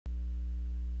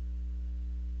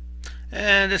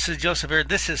And this is Joseph here.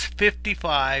 This is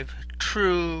 55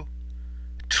 true,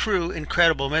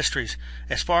 incredible mysteries.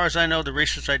 As far as I know, the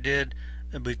research I did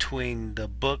between the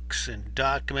books and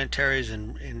documentaries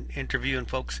and interviewing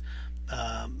folks,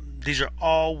 these are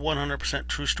all 100%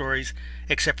 true stories,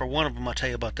 except for one of them. I'll tell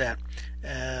you about that.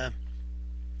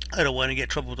 I don't want to get in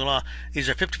trouble with the law. These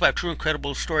are 55 true,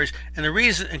 incredible stories, and the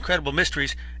reason incredible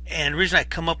mysteries, and the reason I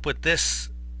come up with this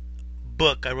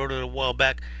book, I wrote it a while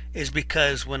back, is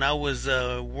because when I was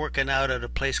working out at a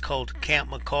place called Camp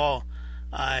McCall,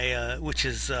 which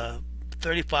is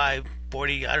 35,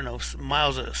 40, I don't know,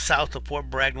 miles south of Fort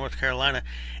Bragg, North Carolina.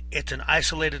 It's an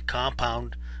isolated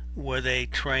compound where they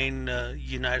train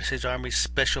United States Army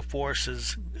Special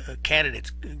Forces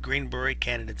candidates, Green Beret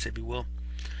candidates, if you will.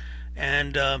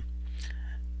 And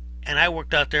I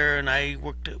worked out there, and I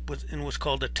worked in what's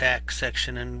called the TAC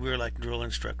section, and we were like drill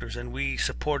instructors, and we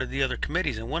supported the other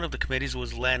committees, and one of the committees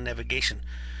was land navigation.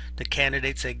 The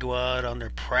candidates, they go out on their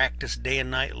practice day and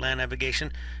night land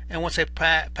navigation, and once they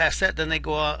pass that, then they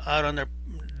go out on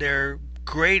their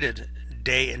graded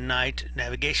day and night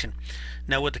navigation.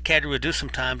 Now what the cadre would do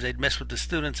sometimes, they'd mess with the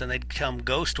students and they'd tell them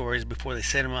ghost stories before they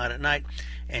send them out at night,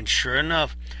 and sure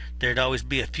enough, there'd always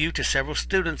be a few to several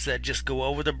students that just go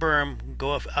over the berm,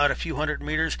 go out a few hundred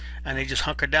meters, and they just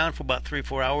hunker down for about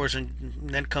 3-4 hours and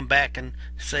then come back and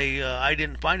say, I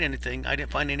didn't find anything. I didn't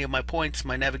find any of my points,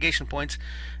 my navigation points.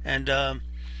 And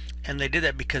they did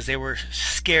that because they were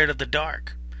scared of the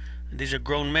dark. These are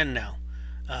grown men now.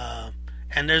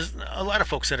 And there's a lot of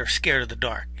folks that are scared of the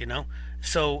dark, you know.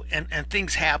 So, and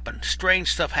things happen.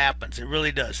 Strange stuff happens. It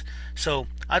really does. So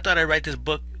I thought I'd write this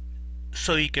book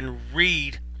so you can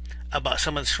read about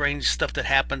some of the strange stuff that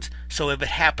happens. So if it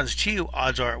happens to you,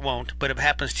 odds are it won't, but if it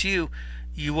happens to you,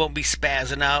 you won't be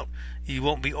spazzing out, you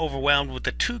won't be overwhelmed with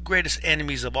the two greatest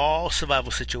enemies of all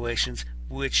survival situations,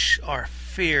 which are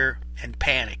fear and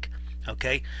panic.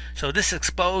 Okay, so this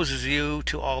exposes you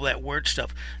to all that weird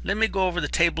stuff. Let me go over the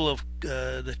table of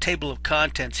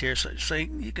contents here, so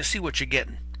you can see what you're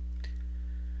getting.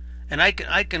 And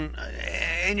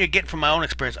and you're getting from my own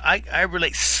experience. I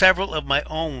relate several of my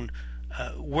own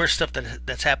worst stuff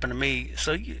that's happened to me.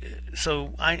 So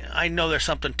I know there's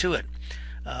something to it.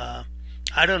 I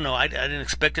don't know. I didn't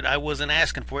expect it. I wasn't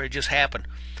asking for it. It just happened.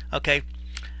 Okay.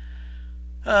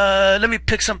 Let me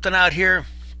pick something out here.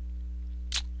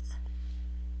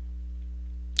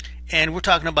 And we're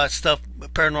talking about stuff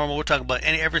paranormal. We're talking about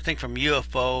everything from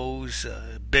UFOs,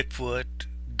 Bigfoot,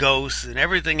 ghosts, and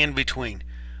everything in between.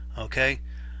 Okay.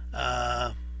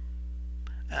 I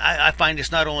find it's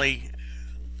not only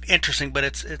interesting,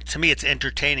 but to me it's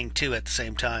entertaining too at the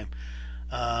same time.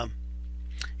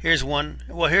 Here's one.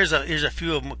 Well, here's a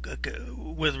few of them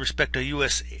with respect to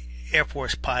U.S. Air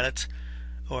Force pilots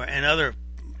and other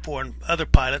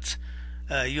pilots.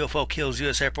 UFO kills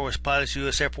U.S. Air Force pilots.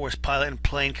 U.S. Air Force pilot and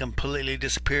plane completely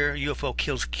disappear. UFO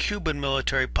kills Cuban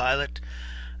military pilot.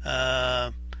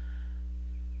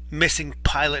 Missing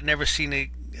pilot never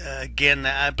seen again.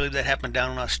 I believe that happened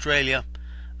down in Australia.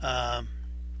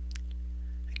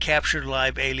 Captured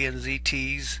live aliens,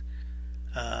 ETs.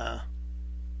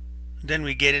 Then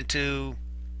we get into,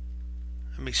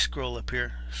 let me scroll up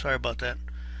here, sorry about that.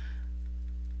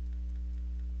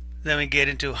 Then we get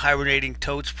into hibernating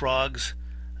toads, frogs.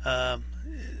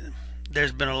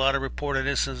 There's been a lot of reported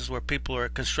instances where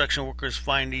construction workers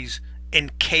find these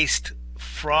encased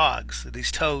frogs,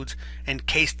 these toads,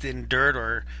 encased in dirt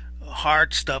or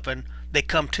hard stuff, and they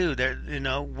come to.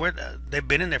 They've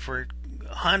been in there for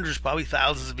hundreds, probably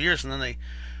thousands of years, and then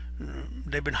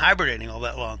they've been hibernating all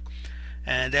that long.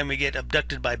 And then we get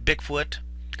abducted by Bigfoot,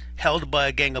 held by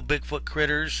a gang of Bigfoot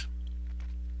critters.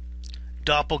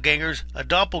 Doppelgangers. A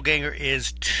doppelganger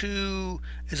is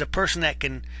a person that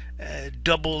can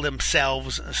double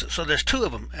themselves. So there's two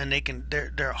of them, and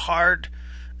they're hard.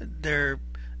 They're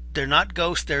not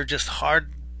ghosts. They're just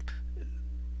hard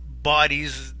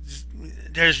bodies.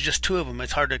 There's just two of them.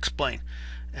 It's hard to explain.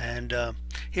 And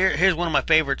here's one of my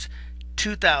favorites.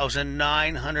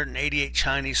 2,988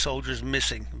 Chinese soldiers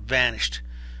missing, vanished.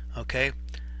 Okay,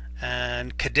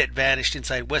 and cadet vanished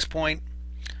inside West Point.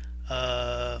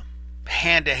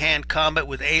 Hand-to-hand combat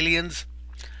with aliens.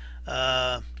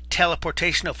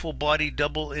 Teleportation, a full body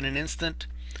double in an instant.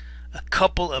 A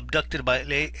couple abducted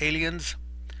by aliens.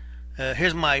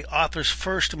 Here's my author's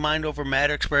first mind over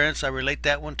matter experience. I relate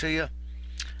that one to you.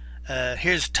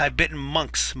 Here's Tibetan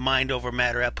monks' mind over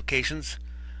matter applications.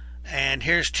 And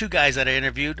here's two guys that I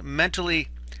interviewed, mentally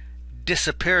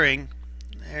disappearing.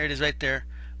 There it is right there.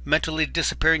 Mentally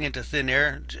disappearing into thin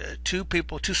air. Two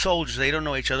soldiers, they don't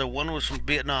know each other. One was from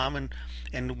Vietnam, and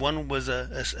and one was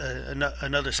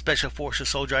another special forces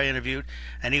soldier I interviewed,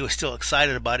 and he was still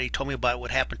excited about it. He told me about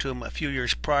what happened to him a few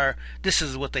years prior. This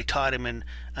is what they taught him in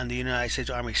the United States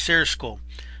Army SEER School.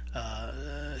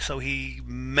 So he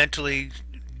mentally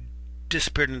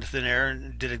disappeared into thin air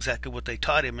and did exactly what they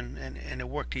taught him, and it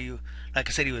worked. He, like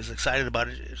I said, he was excited about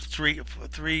it 3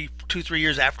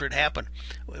 years after it happened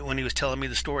when he was telling me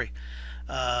the story.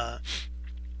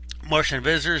 Martian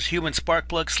visitors, human spark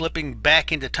plug slipping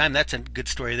back into time. That's a good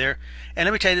story there. And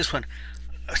let me tell you this one.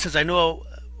 Since I know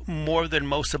more than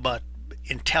most about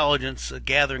intelligence,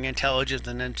 gathering intelligence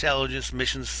and intelligence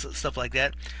missions, stuff like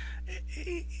that,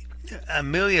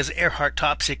 Amelia's Earhart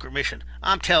top secret mission.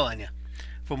 I'm telling you,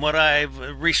 from what I've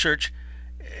researched,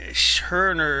 her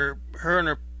and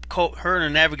her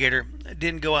navigator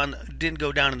didn't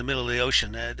go down in the middle of the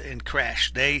ocean and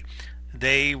crash.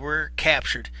 They were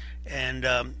captured, and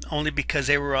only because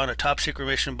they were on a top secret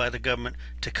mission by the government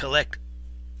to collect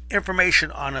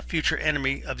information on a future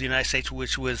enemy of the United States,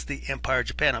 which was the Empire of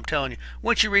Japan. I'm telling you,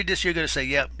 once you read this, you're going to say,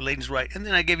 "Yeah, Layden's right," and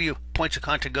then I give you points of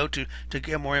contact to go to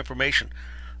get more information.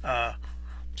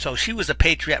 So she was a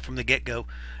patriot from the get-go,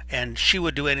 and she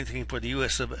would do anything for the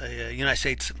United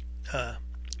States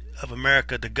of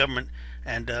America, the government,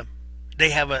 and they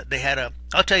had a.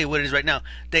 I'll tell you what it is right now.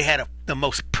 They had the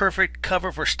most perfect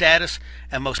cover for status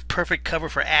and most perfect cover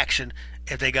for action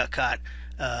if they got caught,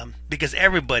 because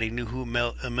everybody knew who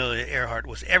Amelia Earhart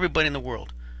was. Everybody in the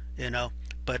world,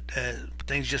 But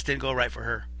things just didn't go right for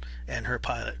her and her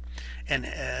pilot. And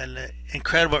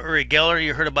incredible Uri Geller,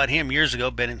 you heard about him years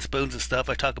ago, bending spoons and stuff.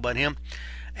 I talk about him.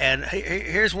 And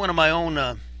here's one of my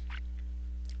own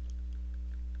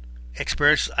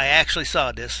experiences. I actually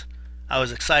saw this. I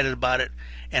was excited about it,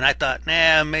 and I thought,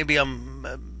 maybe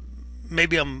I'm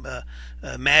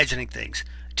imagining things.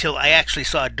 Till I actually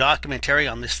saw a documentary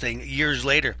on this thing years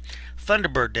later.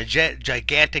 Thunderbird, the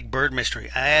gigantic bird mystery.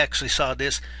 I actually saw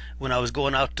this when I was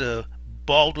going out to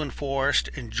Baldwin Forest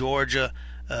in Georgia,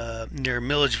 near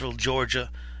Milledgeville, Georgia,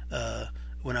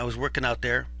 when I was working out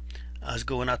there. I was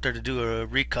going out there to do a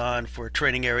recon for a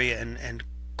training area and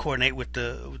coordinate with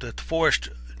the forest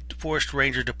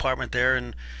ranger department there,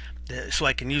 and so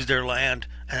I can use their land.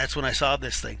 And that's when I saw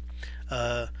this thing.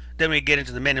 Then we get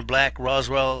into the Men in Black.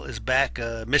 Roswell is back.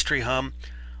 Mystery Hum.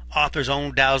 Author's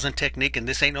own dowsing technique, and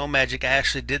this ain't no magic. I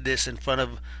actually did this in front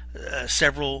of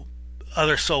several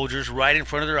other soldiers, right in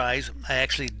front of their eyes. I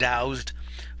actually dowsed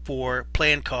for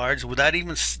playing cards without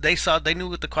even they knew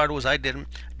what the card was. I didn't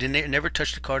never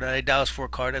touched the card, and I dowsed for a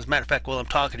card. As a matter of fact, while I'm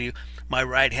talking to you, my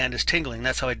right hand is tingling.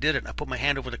 That's how I did it. I put my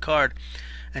hand over the card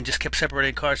and just kept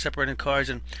separating cards,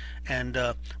 and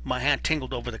my hand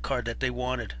tingled over the card that they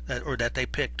wanted, or that they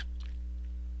picked,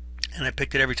 and I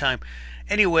picked it every time.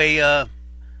 Anyway,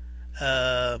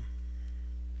 Aztec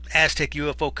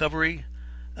UFO covery.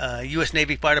 U.S.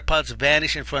 Navy fighter pilots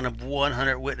vanish in front of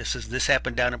 100 witnesses. This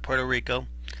happened down in Puerto Rico.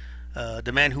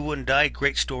 The Man Who Wouldn't Die,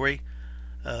 great story.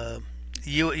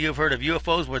 You've heard of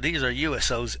UFOs? Well, these are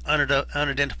USOs,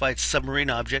 unidentified submarine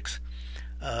objects,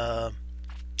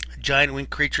 giant winged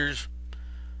creatures.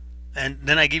 And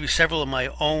then I give you several of my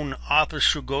own authors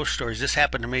true ghost stories. This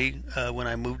happened to me when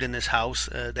I moved in this house.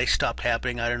 They stopped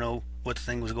happening. I don't know what the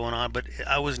thing was going on, but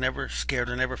I was never scared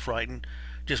or never frightened.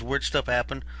 Just weird stuff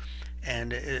happened,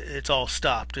 and it's all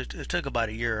stopped. It took about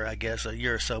a year, I guess, a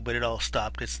year or so, but it all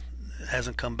stopped. It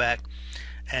hasn't come back.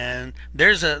 And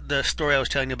there's the story I was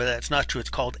telling you about. That's not true. It's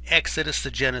called Exodus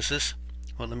to Genesis.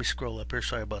 Well, let me scroll up here.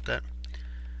 Sorry about that.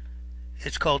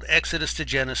 It's called Exodus to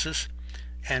Genesis,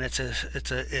 and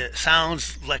it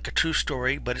sounds like a true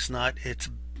story, but it's not. It's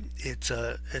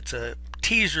a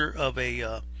teaser of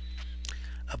a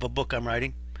book I'm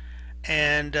writing.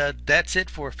 And that's it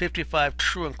for 55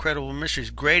 true incredible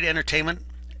mysteries. Great entertainment,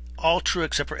 all true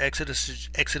except for Exodus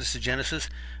to Genesis.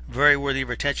 Very worthy of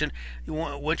attention.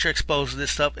 Once you're exposed to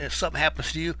this stuff, if something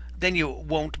happens to you, then you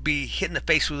won't be hit in the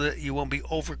face with it. You won't be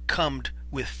overcome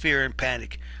with fear and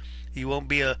panic. You won't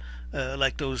be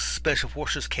like those special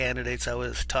forces candidates I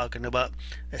was talking about,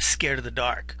 scared of the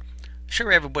dark.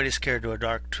 Sure, everybody's scared of the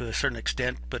dark to a certain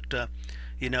extent, but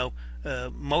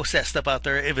most of that stuff out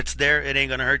there, if it's there, it ain't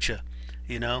gonna hurt you.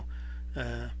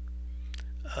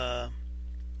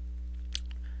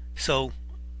 So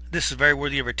this is very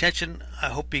worthy of attention. I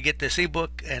hope you get this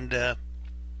ebook, and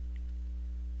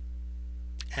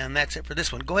that's it for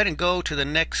this one. Go ahead and go to the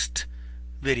next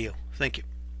video. Thank you.